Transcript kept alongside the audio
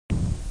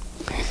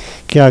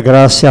Que a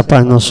graça e a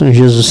paz do nosso Senhor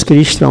Jesus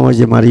Cristo, a alma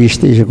de Maria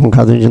esteja com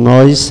cada um de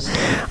nós.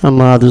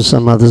 Amados,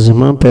 amadas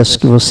irmãs, peço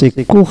que você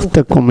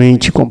curta,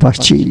 comente,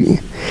 compartilhe.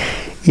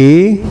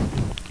 E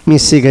me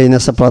siga aí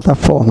nessa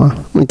plataforma.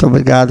 Muito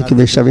obrigado, que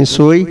Deus te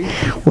abençoe.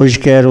 Hoje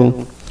quero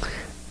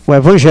o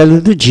Evangelho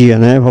do dia,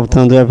 né?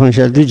 Voltando ao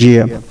Evangelho do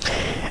dia.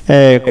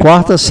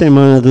 Quarta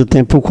semana do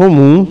tempo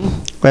comum,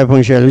 o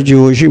Evangelho de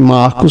hoje,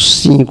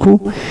 Marcos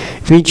 5,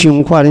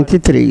 21,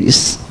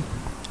 43.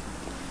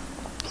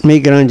 Meio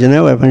grande,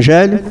 né, o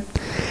Evangelho?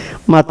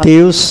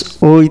 Mateus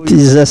 8,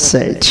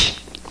 17.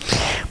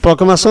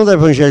 Proclamação do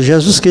Evangelho de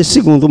Jesus Cristo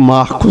segundo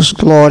Marcos.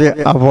 Glória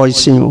a vós,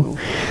 Senhor.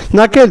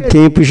 Naquele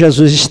tempo,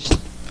 Jesus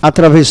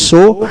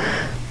atravessou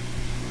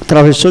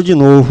de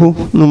novo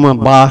numa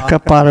barca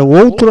para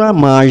outra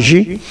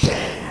margem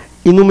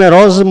e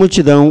numerosa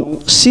multidão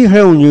se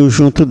reuniu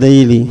junto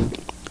dele.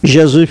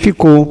 Jesus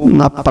ficou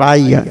na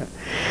praia.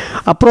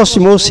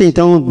 Aproximou-se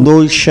então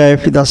dois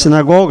chefes da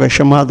sinagoga,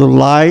 chamado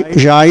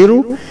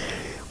Jairo.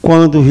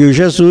 Quando viu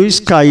Jesus,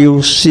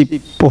 caiu-se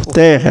por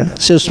terra,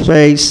 seus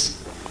pés,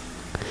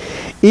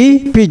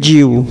 e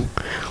pediu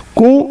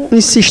com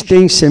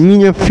insistência: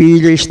 minha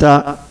filha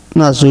está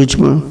nas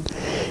últimas.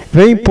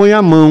 Vem, põe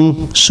a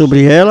mão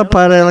sobre ela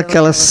para que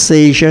ela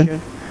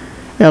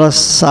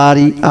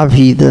sare a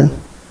vida.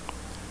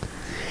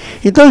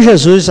 Então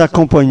Jesus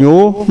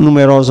acompanhou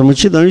numerosa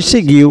multidão e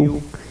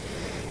seguiu.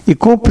 E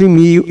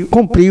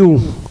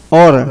cumpriu.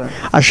 Ora,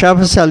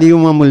 achava-se ali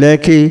uma mulher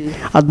que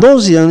há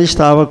 12 anos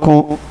estava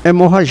com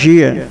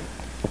hemorragia.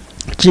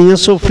 Tinha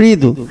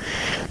sofrido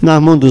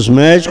nas mãos dos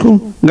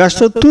médicos,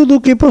 gastou tudo o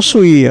que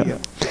possuía.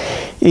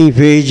 Em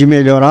vez de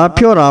melhorar,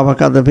 piorava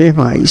cada vez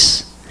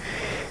mais.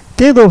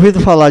 Tendo ouvido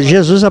falar de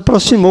Jesus,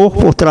 aproximou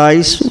por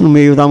trás, no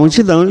meio da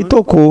multidão, e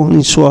tocou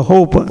em sua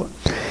roupa.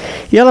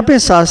 E ela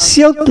pensava: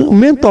 se eu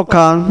mesmo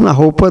tocar na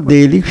roupa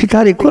dele,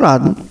 ficarei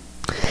curado.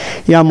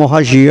 E a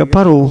hemorragia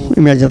parou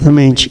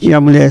imediatamente, e a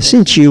mulher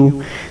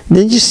sentiu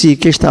dentro de si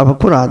que estava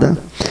curada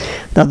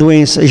da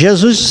doença.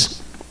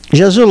 Jesus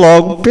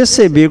logo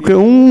percebeu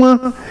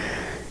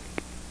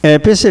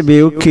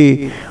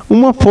que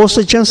uma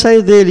força tinha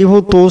saído dele, e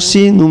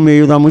voltou-se no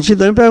meio da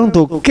multidão e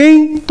perguntou: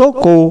 quem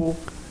tocou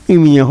em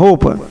minha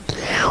roupa?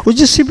 Os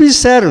discípulos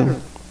disseram: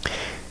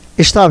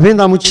 está vendo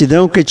a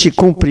multidão que te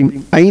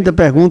cumpre? Ainda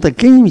pergunta: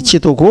 quem te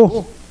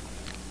tocou?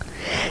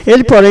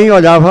 Ele, porém,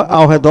 olhava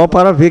ao redor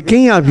para ver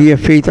quem havia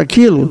feito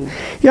aquilo.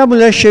 E a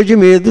mulher, cheia de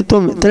medo,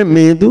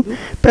 tremendo,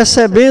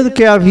 percebendo o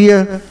que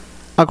havia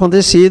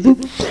acontecido,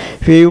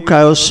 veio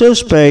cair aos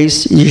seus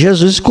pés, e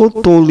Jesus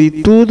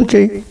contou-lhe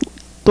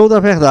toda a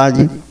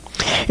verdade.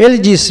 Ele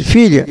disse: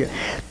 filha,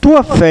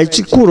 tua fé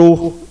te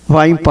curou,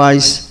 vai em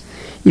paz.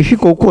 E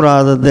ficou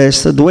curada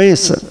desta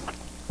doença.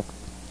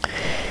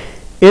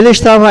 Ele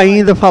estava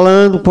ainda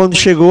falando quando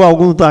chegou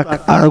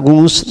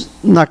alguns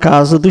na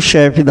casa do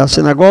chefe da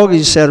sinagoga e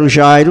disseram: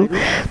 Jairo,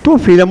 tua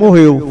filha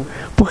morreu,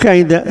 porque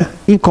ainda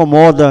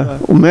incomoda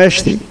o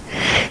mestre.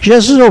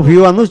 Jesus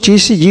ouviu a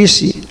notícia e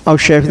disse ao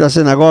chefe da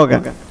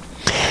sinagoga: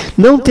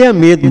 não tenha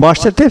medo,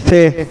 basta ter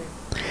fé.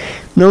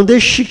 Não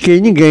deixe que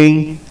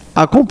ninguém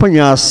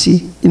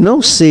acompanhasse, e não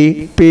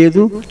ser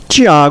Pedro,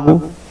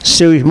 Tiago,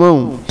 seu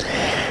irmão.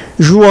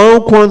 João,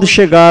 quando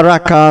chegaram à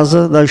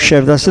casa do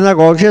chefe da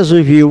sinagoga,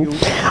 Jesus viu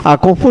a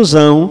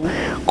confusão,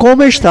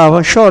 como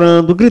estava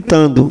chorando,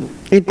 gritando.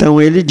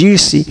 Então ele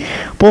disse: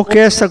 por que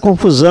essa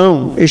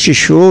confusão, este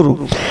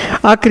choro?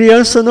 A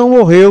criança não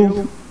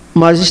morreu,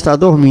 mas está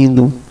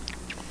dormindo.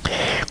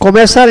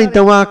 Começaram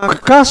então a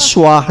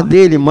caçoar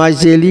dele,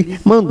 mas ele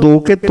mandou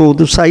que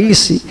todos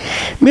saíssem,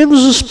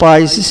 menos os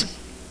pais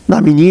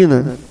da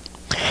menina.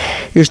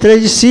 E os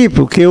 3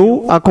 discípulos que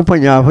o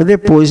acompanhavam.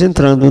 Depois,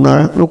 entrando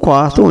no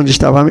quarto onde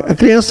estava a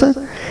criança,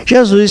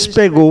 Jesus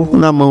pegou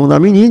na mão da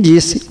menina e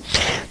disse: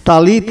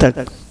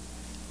 Talita,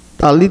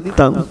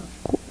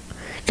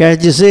 quer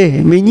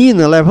dizer,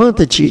 menina,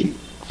 levanta-te.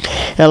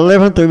 Ela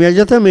levantou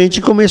imediatamente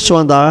e começou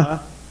a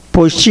andar,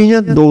 pois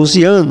tinha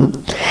 12 anos.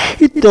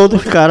 E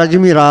todos ficaram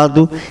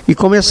admirados e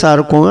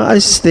começaram com a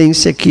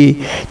insistência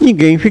que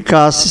ninguém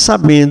ficasse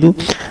sabendo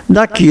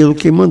daquilo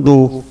que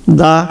mandou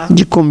dar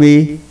de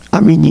comer a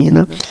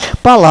menina.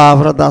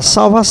 Palavra da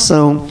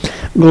salvação.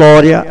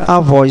 Glória a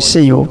vós,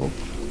 Senhor.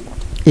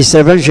 Esse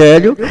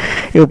Evangelho,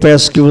 eu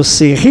peço que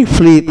você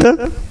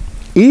reflita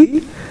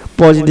e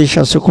pode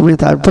deixar seu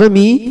comentário. Para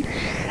mim,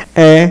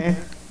 é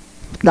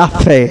da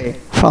fé.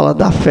 Fala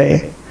da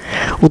fé.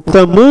 O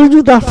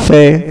tamanho da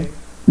fé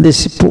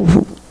desse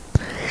povo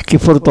que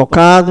foram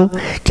tocados,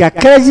 que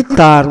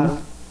acreditaram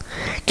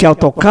que ao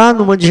tocar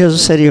numa de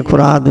Jesus seria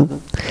curado,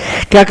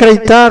 que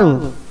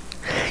acreditaram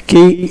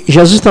que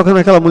Jesus tocando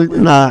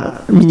na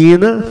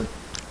menina,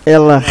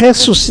 ela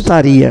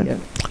ressuscitaria.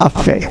 A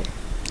fé.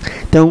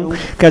 Então,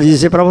 quero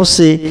dizer para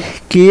você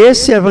que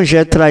esse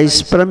Evangelho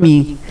traz para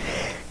mim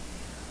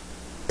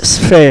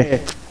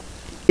fé.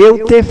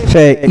 Eu ter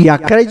fé e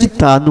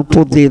acreditar no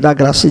poder da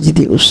graça de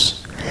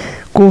Deus.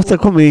 Curta,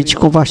 comente,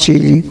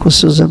 compartilhe com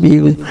seus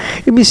amigos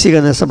e me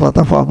siga nessa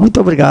plataforma. Muito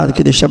obrigado,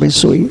 que Deus te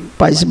abençoe.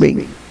 Paz e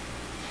bem.